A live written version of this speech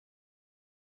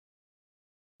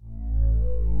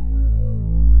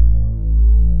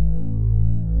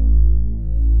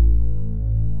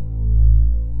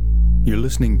You're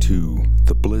listening to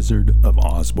The Blizzard of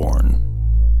Osborne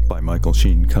by Michael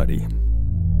Sheen Cuddy.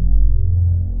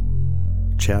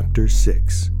 Chapter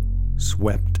 6,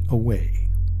 Swept Away.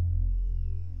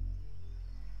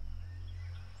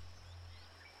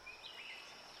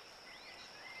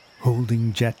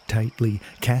 Holding Jet tightly,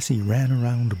 Cassie ran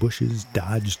around bushes,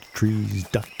 dodged trees,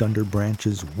 ducked under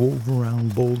branches, wove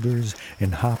around boulders,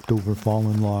 and hopped over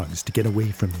fallen logs to get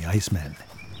away from the Icemen.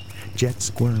 Jet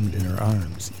squirmed in her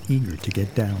arms, eager to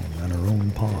get down on her own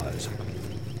paws.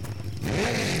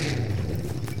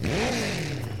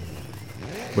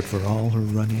 But for all her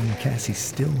running, Cassie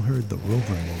still heard the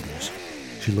rover motors.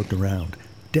 She looked around,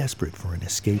 desperate for an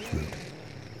escape route.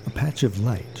 A patch of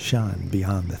light shone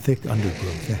beyond the thick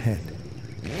undergrowth ahead.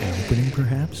 An opening,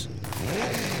 perhaps?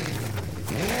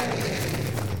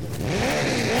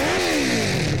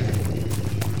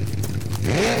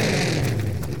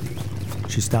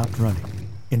 She stopped running,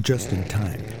 and just in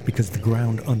time, because the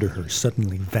ground under her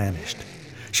suddenly vanished.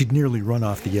 She'd nearly run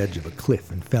off the edge of a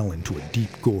cliff and fell into a deep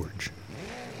gorge.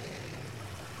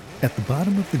 At the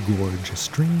bottom of the gorge, a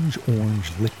strange orange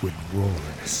liquid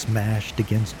roared, smashed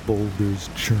against boulders,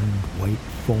 churned white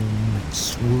foam, and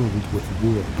swirled with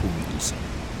whirlpools.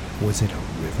 Was it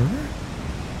a river?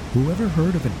 Who ever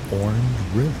heard of an orange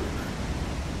river?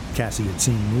 Cassie had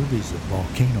seen movies of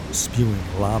volcanoes spewing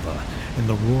lava, and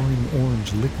the roaring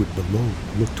orange liquid below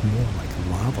looked more like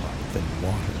lava than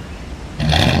water.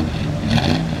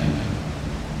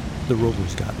 The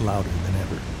rovers got louder than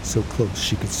ever, so close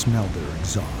she could smell their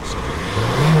exhaust.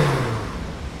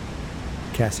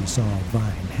 Cassie saw a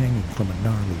vine hanging from a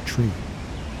gnarly tree.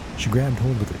 She grabbed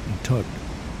hold of it and tugged.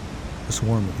 A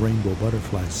swarm of rainbow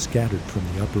butterflies scattered from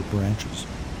the upper branches.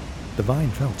 The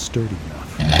vine felt sturdy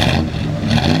enough.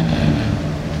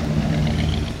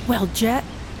 Well, Jet,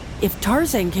 if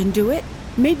Tarzan can do it,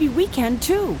 maybe we can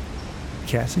too.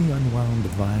 Cassie unwound the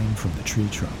vine from the tree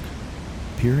trunk.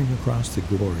 Peering across the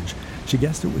gorge, she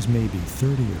guessed it was maybe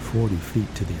 30 or 40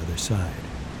 feet to the other side.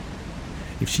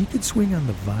 If she could swing on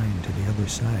the vine to the other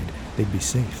side, they'd be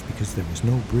safe because there was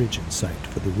no bridge in sight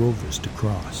for the rovers to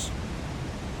cross.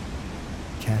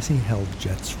 Cassie held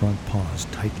Jet's front paws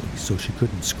tightly so she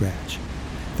couldn't scratch,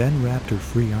 then wrapped her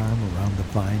free arm around the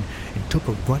vine and took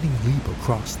a running leap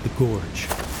across the gorge.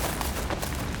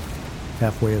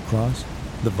 Halfway across,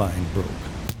 the vine broke.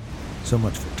 So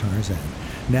much for Tarzan.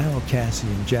 Now Cassie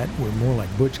and Jet were more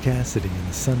like Butch Cassidy and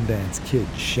the Sundance Kid,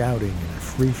 shouting in a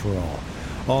free-for-all,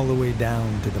 all the way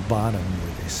down to the bottom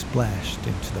where they splashed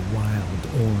into the wild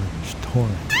orange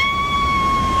torrent.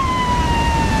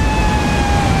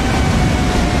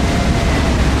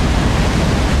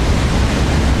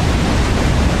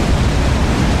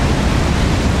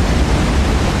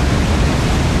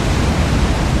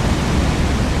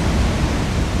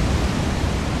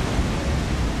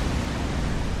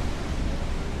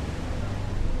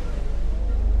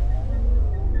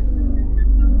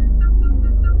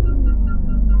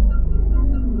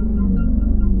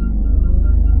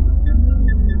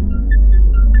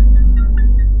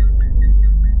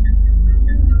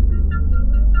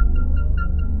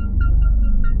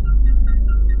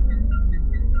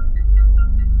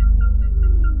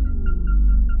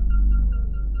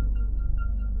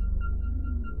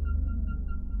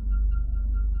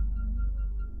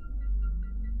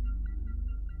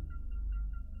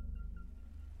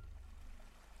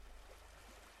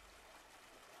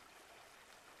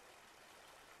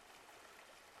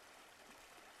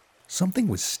 Something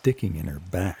was sticking in her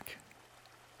back.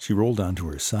 She rolled onto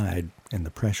her side, and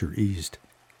the pressure eased.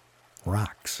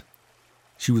 Rocks.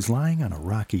 She was lying on a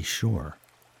rocky shore.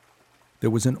 There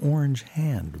was an orange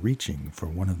hand reaching for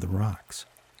one of the rocks.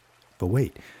 But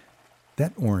wait,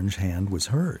 that orange hand was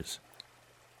hers.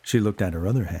 She looked at her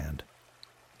other hand.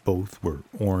 Both were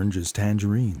orange as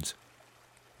tangerines.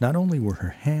 Not only were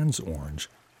her hands orange,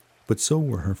 but so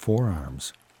were her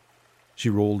forearms. She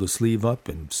rolled a sleeve up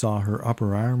and saw her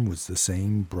upper arm was the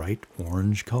same bright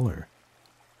orange color.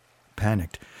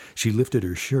 Panicked, she lifted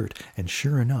her shirt, and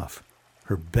sure enough,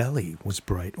 her belly was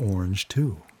bright orange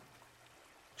too.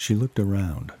 She looked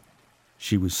around.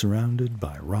 She was surrounded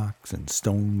by rocks and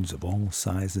stones of all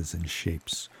sizes and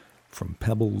shapes, from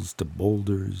pebbles to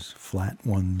boulders, flat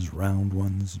ones, round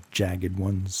ones, jagged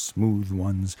ones, smooth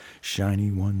ones,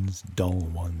 shiny ones, dull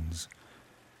ones.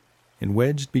 And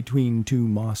wedged between two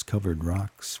moss-covered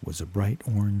rocks was a bright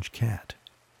orange cat.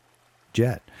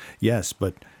 Jet, yes,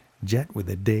 but Jet with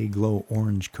a day-glow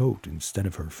orange coat instead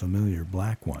of her familiar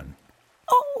black one.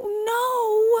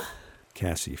 Oh, no!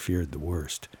 Cassie feared the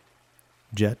worst.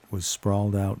 Jet was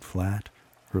sprawled out flat,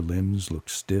 her limbs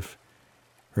looked stiff,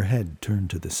 her head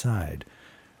turned to the side,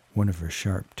 one of her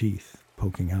sharp teeth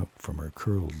poking out from her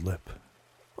curled lip.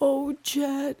 Oh,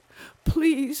 Jet,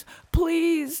 please,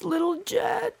 please, little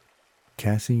Jet.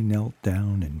 Cassie knelt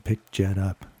down and picked Jet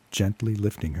up, gently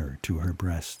lifting her to her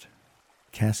breast.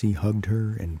 Cassie hugged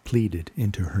her and pleaded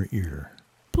into her ear.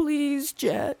 Please,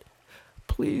 Jet,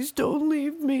 please don't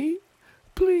leave me.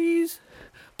 Please,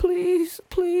 please,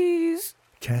 please.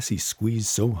 Cassie squeezed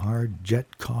so hard,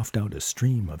 Jet coughed out a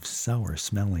stream of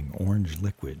sour-smelling orange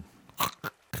liquid.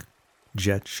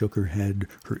 Jet shook her head,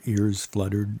 her ears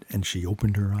fluttered, and she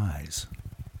opened her eyes.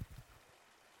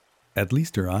 At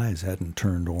least her eyes hadn't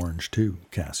turned orange too,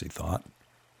 Cassie thought.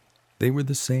 They were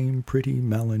the same pretty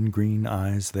melon green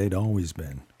eyes they'd always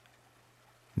been.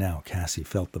 Now Cassie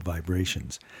felt the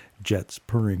vibrations. Jet's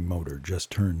purring motor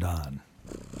just turned on.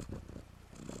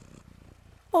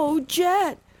 Oh,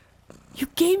 Jet, you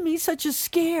gave me such a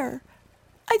scare.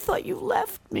 I thought you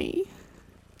left me.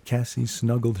 Cassie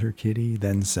snuggled her kitty,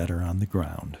 then set her on the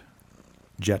ground.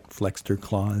 Jet flexed her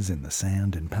claws in the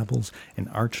sand and pebbles and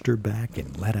arched her back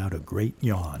and let out a great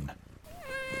yawn.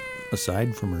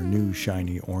 Aside from her new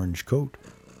shiny orange coat,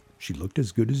 she looked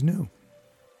as good as new.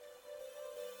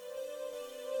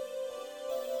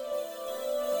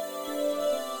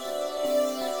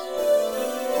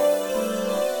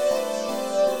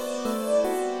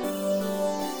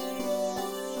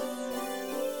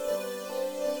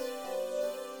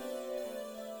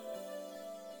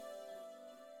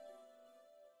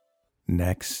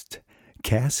 Next,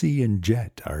 Cassie and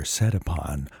Jet are set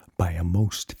upon by a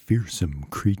most fearsome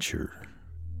creature.